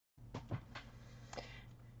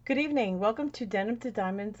Good evening. Welcome to Denim to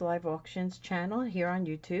Diamonds live auctions channel here on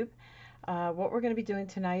YouTube. What we're going to be doing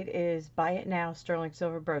tonight is buy it now sterling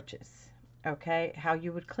silver brooches. Okay, how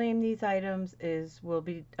you would claim these items will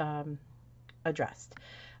be addressed.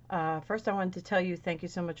 First, I wanted to tell you thank you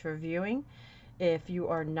so much for viewing. If you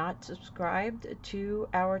are not subscribed to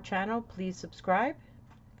our channel, please subscribe.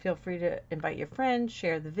 Feel free to invite your friends,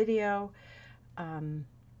 share the video.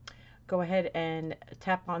 Go ahead and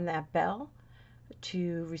tap on that bell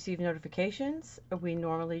to receive notifications. We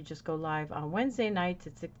normally just go live on Wednesday nights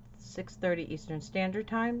at 6:30 Eastern Standard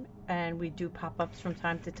Time, and we do pop-ups from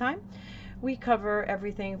time to time. We cover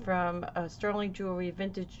everything from sterling jewelry,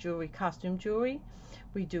 vintage jewelry, costume jewelry.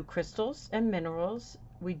 We do crystals and minerals.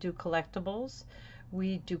 We do collectibles.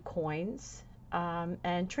 We do coins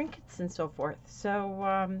and trinkets and so forth.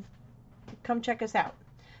 So come check us out.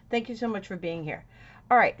 Thank you so much for being here.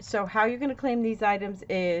 All right, so how you're going to claim these items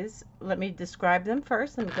is, let me describe them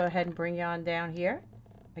first. Let me go ahead and bring you on down here.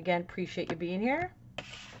 Again, appreciate you being here.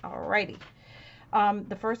 All righty.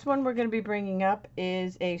 The first one we're going to be bringing up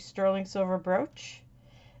is a sterling silver brooch.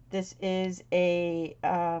 This is a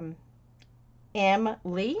Am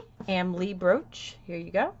Lee brooch. Here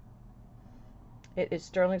you go. It is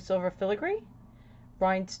sterling silver filigree,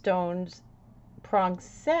 rhinestones prong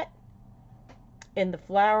set in the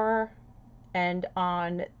flower and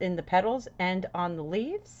in the petals and on the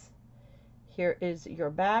leaves. Here is your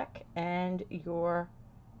back and your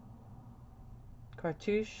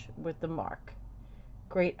cartouche with the mark.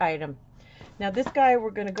 Great item. Now this guy,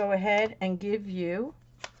 we're going to go ahead and give you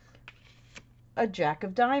a jack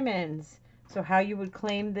of diamonds. So how you would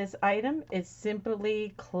claim this item is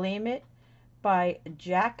simply claim it by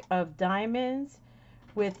jack of diamonds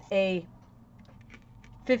with a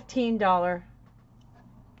 $15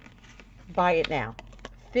 buy it now.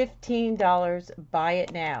 $15 buy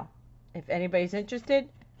it now. If anybody's interested,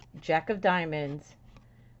 jack of diamonds.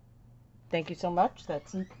 Thank you so much.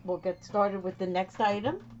 We'll get started with the next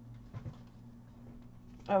item.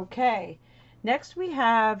 Okay. Next we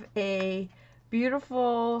have a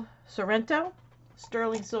beautiful Sorrento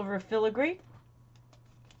sterling silver filigree.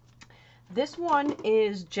 This one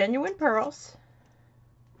is genuine pearls.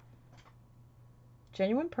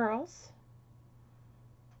 Genuine pearls.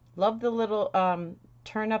 Love the little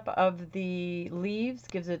turn up of the leaves.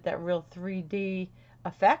 Gives it that real 3D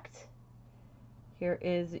effect. Here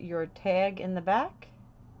is your tag in the back.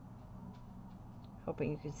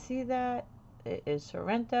 Hoping you can see that. It is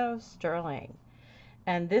Sorrento sterling.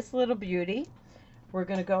 And this little beauty, we're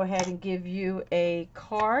going to go ahead and give you a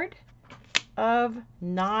card of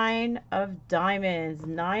 9 of diamonds.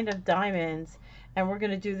 9 of diamonds. And we're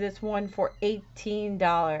going to do this one for $18.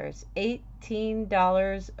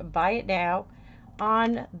 $18. Buy it now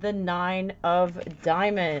on the 9 of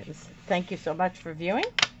diamonds. Thank you so much for viewing.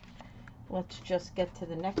 Let's just get to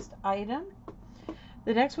the next item.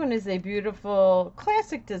 The next one is a beautiful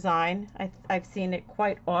classic design. I've seen it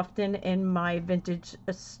quite often in my vintage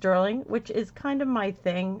sterling, which is kind of my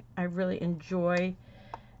thing. I really enjoy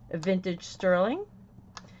vintage sterling.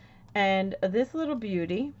 And this little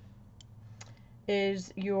beauty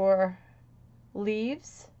is your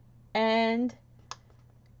leaves and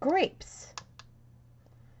grapes.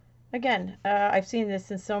 Again, I've seen this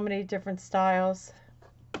in so many different styles.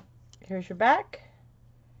 Here's your back.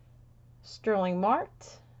 Sterling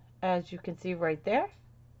marked, as you can see right there.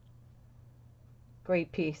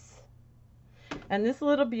 Great piece. And this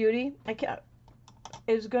little beauty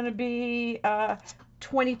is going to be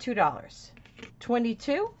 $22.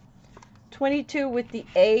 22 with the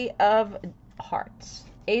A of hearts.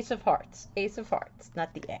 Ace of hearts. Ace of hearts.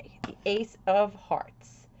 Not the A. The ace of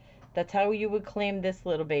hearts. That's how you would claim this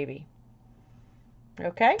little baby.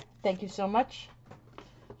 Okay. Thank you so much.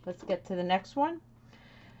 Let's get to the next one.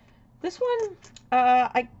 This one,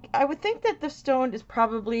 I would think that the stone is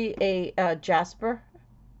probably a jasper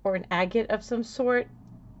or an agate of some sort.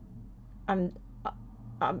 I'm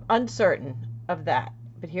uncertain of that.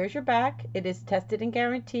 But here's your back. It is tested and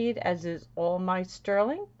guaranteed, as is all my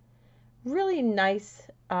sterling. Really nice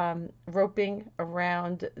roping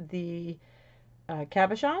around the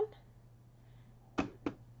cabochon.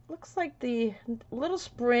 Looks like the little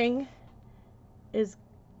spring is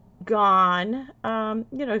gone.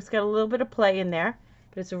 You know, it's got a little bit of play in there,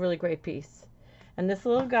 but it's a really great piece. And this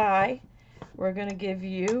little guy, we're going to give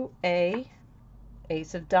you a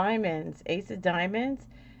ace of diamonds. Ace of diamonds.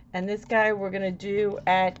 And this guy we're going to do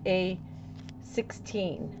at a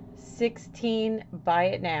 16. 16, buy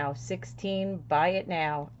it now. 16, buy it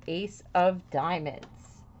now. Ace of diamonds.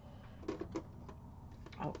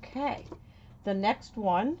 Okay. The next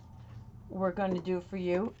one we're going to do for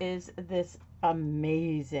you is this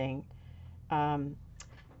amazing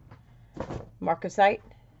marcasite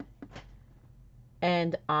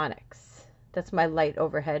and onyx. That's my light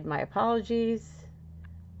overhead. My apologies,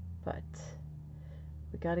 but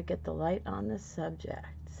we got to get the light on this subject.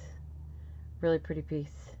 Really pretty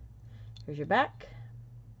piece. Here's your back.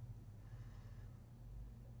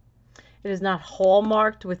 It is not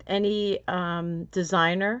hallmarked with any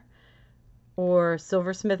designer or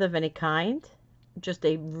silversmith of any kind. Just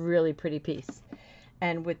a really pretty piece.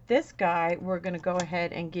 And with this guy, we're going to go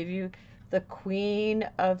ahead and give you the Queen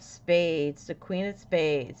of Spades. The Queen of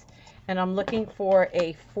Spades. And I'm looking for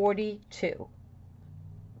a 42.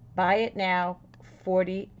 Buy it now,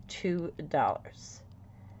 $42.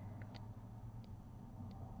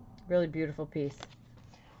 Really beautiful piece.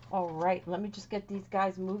 All right, let me just get these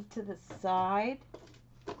guys moved to the side,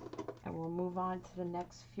 and we'll move on to the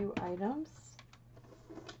next few items.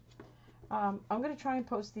 I'm going to try and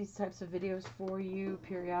post these types of videos for you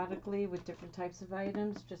periodically with different types of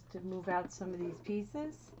items, just to move out some of these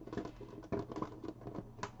pieces.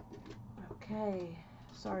 Okay,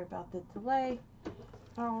 sorry about the delay.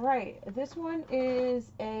 All right, this one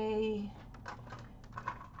is a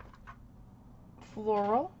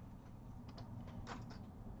floral.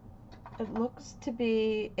 It looks to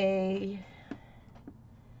be a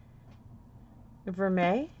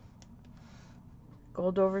vermeil,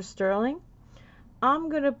 gold over sterling. I'm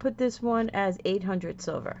going to put this one as 800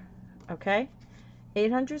 silver. Okay,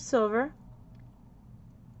 800 silver.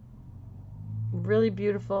 Really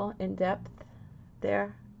beautiful in depth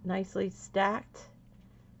there, nicely stacked.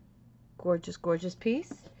 Gorgeous, gorgeous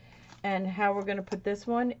piece. And how we're going to put this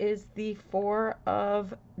one is the 4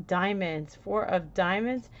 of diamonds. 4 of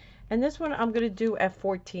diamonds. And this one I'm going to do at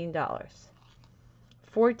 $14.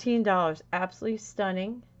 $14. Absolutely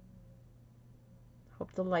stunning.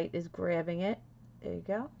 Hope the light is grabbing it. There you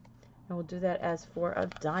go. And we'll do that as 4 of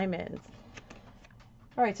diamonds.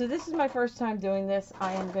 All right, so this is my first time doing this.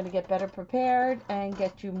 I am going to get better prepared and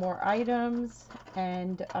get you more items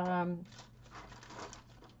and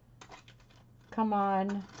come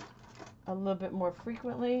on a little bit more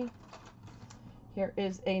frequently. Here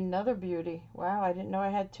is another beauty. Wow, I didn't know I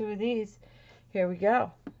had 2 of these. Here we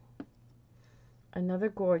go. Another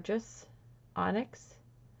gorgeous onyx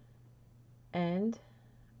and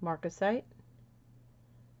marcasite,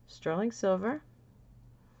 sterling silver.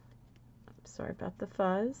 I'm sorry about the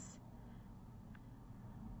fuzz.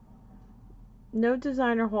 No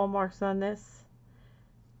designer hallmarks on this.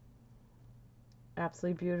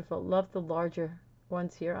 Absolutely beautiful. Love the larger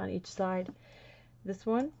ones here on each side. This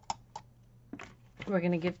one we're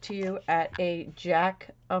going to give to you at a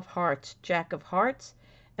Jack of Hearts. Jack of Hearts.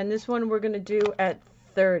 And this one we're going to do at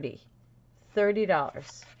 $30.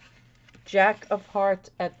 Jack of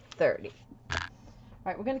Hearts at 30. All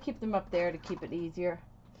right, we're going to keep them up there to keep it easier.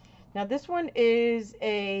 Now this one is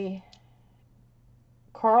a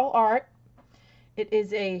Carl Art. It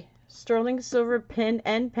is a sterling silver pin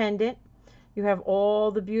and pendant. You have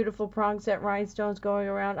all the beautiful prong set rhinestones going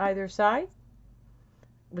around either side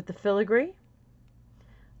with the filigree.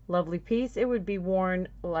 Lovely piece. It would be worn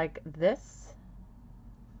like this.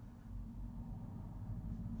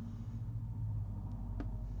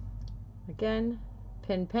 Again,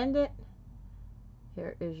 pin pendant.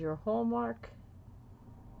 Here is your hallmark.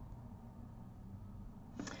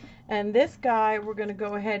 And this guy, we're going to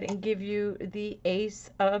go ahead and give you the Ace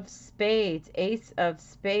of Spades. Ace of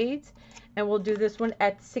Spades. And we'll do this one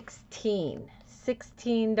at $16.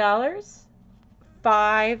 $16.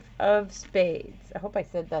 5 of spades. I hope I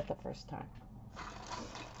said that the first time.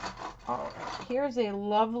 All right. Here's a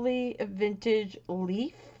lovely vintage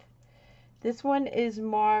leaf. This one is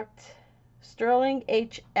marked Sterling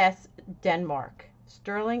HS Denmark.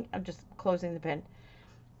 Sterling, I'm just closing the pin.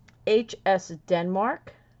 HS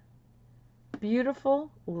Denmark.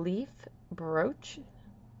 Beautiful leaf brooch.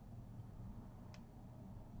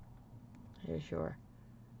 Here's your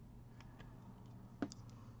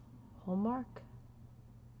hallmark.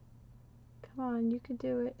 Come on, you can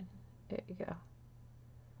do it. There you go.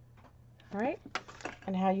 All right.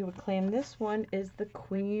 And how you would claim this one is the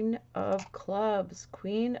Queen of Clubs.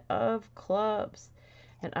 Queen of Clubs.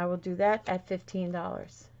 And I will do that at $15.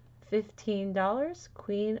 $15,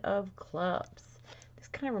 Queen of Clubs. This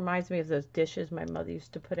kind of reminds me of those dishes my mother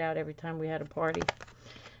used to put out every time we had a party.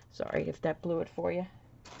 Sorry if that blew it for you.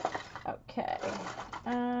 Okay.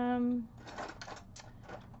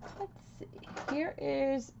 Let's see. Here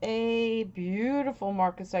is a beautiful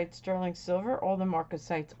marcasite sterling silver. All the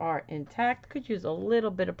marcasites are intact. Could use a little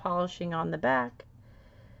bit of polishing on the back.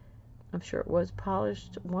 I'm sure it was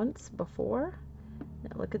polished once before.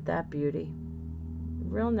 Now look at that beauty.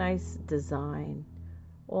 real nice design.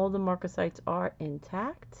 All the marcasites are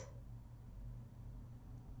intact.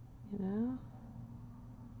 You know,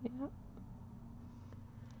 yeah.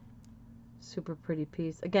 Super pretty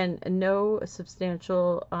piece. Again, no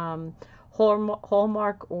substantial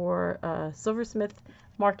hallmark or silversmith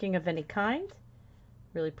marking of any kind.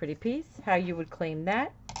 Really pretty piece. How you would claim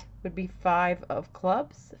that would be 5 of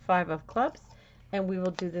clubs. 5 of clubs. And we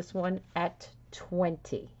will do this one at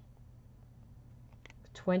 $20.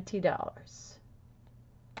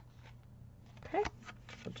 Okay,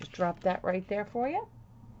 we'll just drop that right there for you.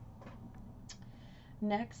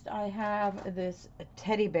 Next, I have this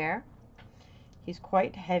teddy bear. He's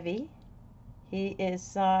quite heavy. He is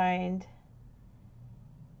signed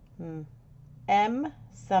M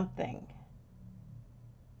something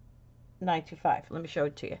 925. Let me show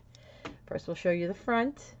it to you. First, we'll show you the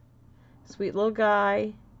front. Sweet little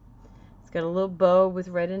guy. He's got a little bow with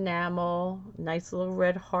red enamel. Nice little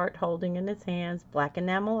red heart holding in his hands. Black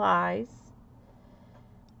enamel eyes.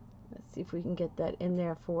 Let's see if we can get that in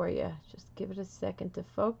there for you. Just give it a second to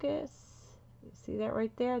focus. You see that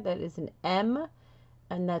right there? That is an M.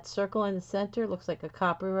 And that circle in the center looks like a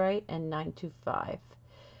copyright and 925.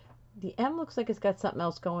 The M looks like it's got something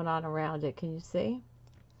else going on around it. Can you see?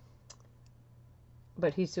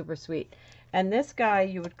 But he's super sweet. And this guy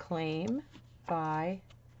you would claim by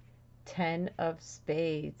 10 of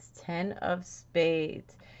spades. 10 of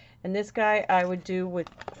spades. And this guy I would do with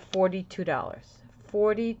 $42.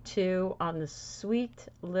 $42 on the sweet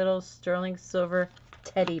little sterling silver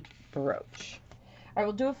teddy brooch. I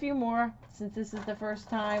will do a few more since this is the first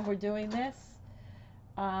time we're doing this.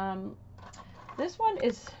 This one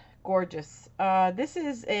is gorgeous. This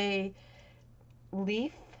is a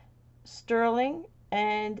leaf sterling,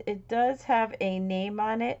 and it does have a name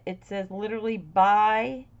on it. It says literally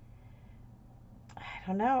by, I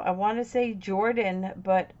don't know, I want to say Jordan,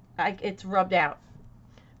 but it's rubbed out.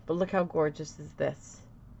 But look how gorgeous is this.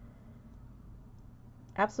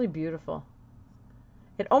 Absolutely beautiful.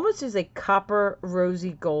 It almost is a copper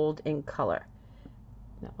rosy gold in color.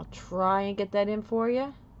 Now I'll try and get that in for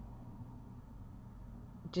you.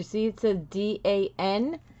 Do you see it says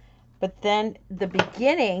D-A-N? But then the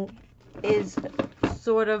beginning is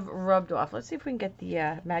sort of rubbed off. Let's see if we can get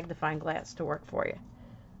the magnifying glass to work for you.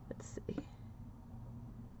 Let's see.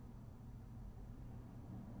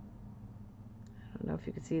 I don't know if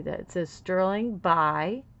you can see that. It says sterling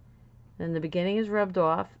by, and the beginning is rubbed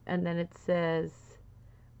off, and then it says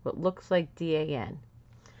what looks like D-A-N.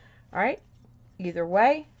 All right, either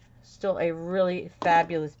way, still a really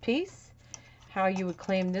fabulous piece. How you would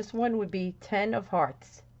claim this one would be 10 of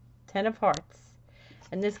hearts. 10 of hearts.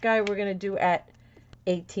 And this guy we're going to do at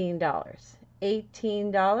 $18.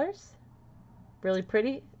 $18. Really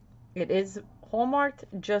pretty. It is hallmarked,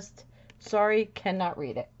 just sorry, cannot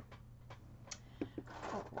read it.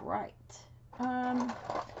 All right.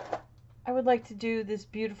 I would like to do this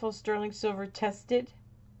beautiful sterling silver tested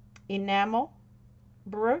enamel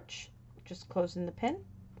brooch. Just closing the pin.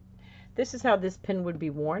 This is how this pin would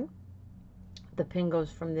be worn. The pin goes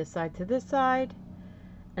from this side to this side.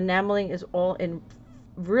 Enameling is all in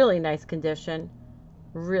really nice condition.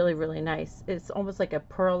 Really, really nice. It's almost like a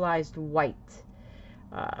pearlized white.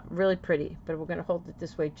 Really pretty. But we're going to hold it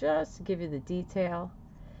this way just to give you the detail.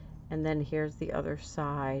 And then here's the other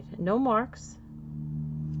side. No marks.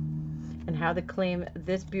 And how to claim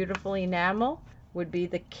this beautiful enamel would be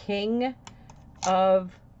the King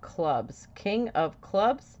of Clubs. King of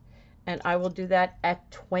Clubs. And I will do that at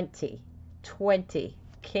 20. 20.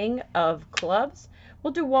 King of Clubs.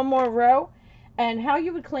 We'll do one more row. And how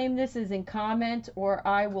you would claim this is in comment, or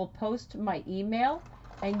I will post my email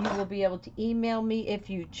and you will be able to email me if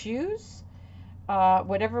you choose.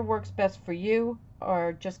 Whatever works best for you,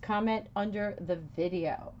 or just comment under the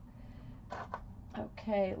video.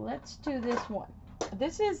 Okay, let's do this one.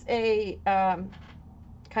 This is a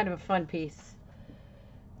kind of a fun piece.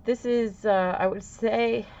 This is, I would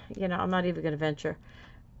say, you know, I'm not even going to venture.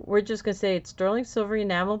 We're just going to say it's sterling silver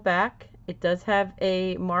enamel back. It does have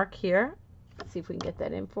a mark here. Let's see if we can get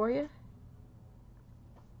that in for you.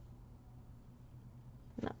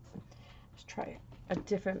 No. Let's try a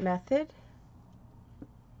different method.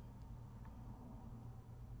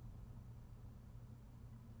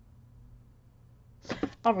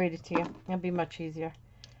 I'll read it to you. It'll be much easier.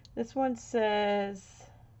 This one says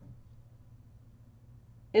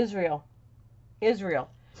Israel.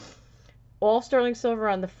 Israel. All sterling silver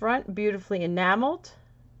on the front, beautifully enameled.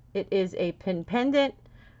 It is a pin pendant.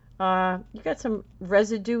 You got some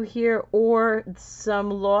residue here or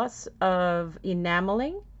some loss of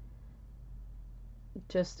enameling.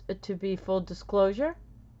 Just to be full disclosure.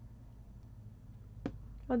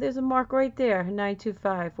 Oh, there's a mark right there,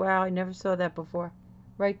 925. Wow, I never saw that before.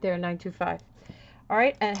 Right there, 925. All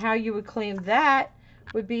right, and how you would claim that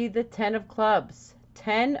would be the 10 of clubs.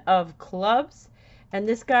 10 of clubs. And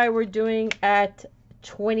this guy we're doing at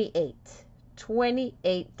 $28.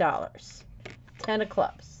 $28. 10 of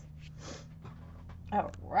clubs.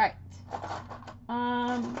 All right.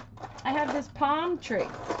 I have this palm tree.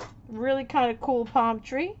 Really kind of cool palm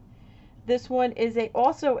tree. This one is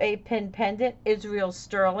also a pin pendant, Israel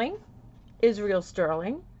sterling. Israel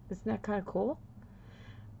sterling. Isn't that kind of cool?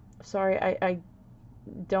 Sorry, I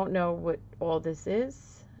don't know what all this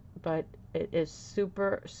is, but it is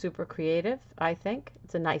super, super creative, I think.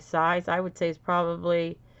 It's a nice size. I would say it's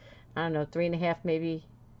probably, I don't know, 3.5 maybe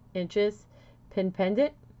inches. Pin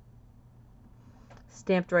pendant.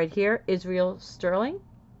 Stamped right here, Israel sterling.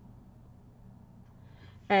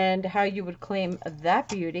 And how you would claim that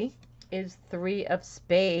beauty is 3 of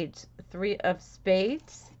spades. 3 of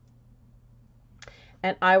spades.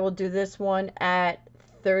 And I will do this one at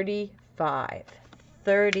 35.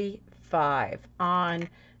 35 on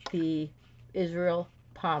the Israel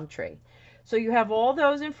palm tree. So you have all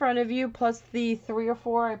those in front of you, plus the 3 or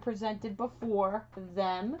 4 I presented before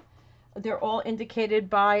them. They're all indicated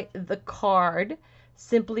by the card.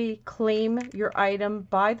 Simply claim your item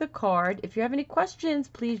by the card. If you have any questions,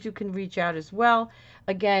 please, you can reach out as well.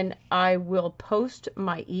 Again, I will post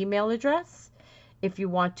my email address. If you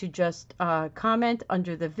want to just comment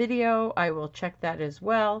under the video, I will check that as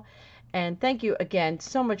well. And thank you again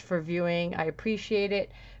so much for viewing. I appreciate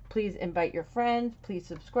it. Please invite your friends. Please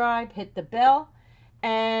subscribe. Hit the bell.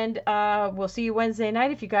 And we'll see you Wednesday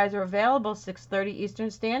night if you guys are available, 6:30 Eastern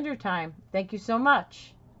Standard Time. Thank you so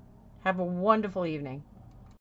much. Have a wonderful evening.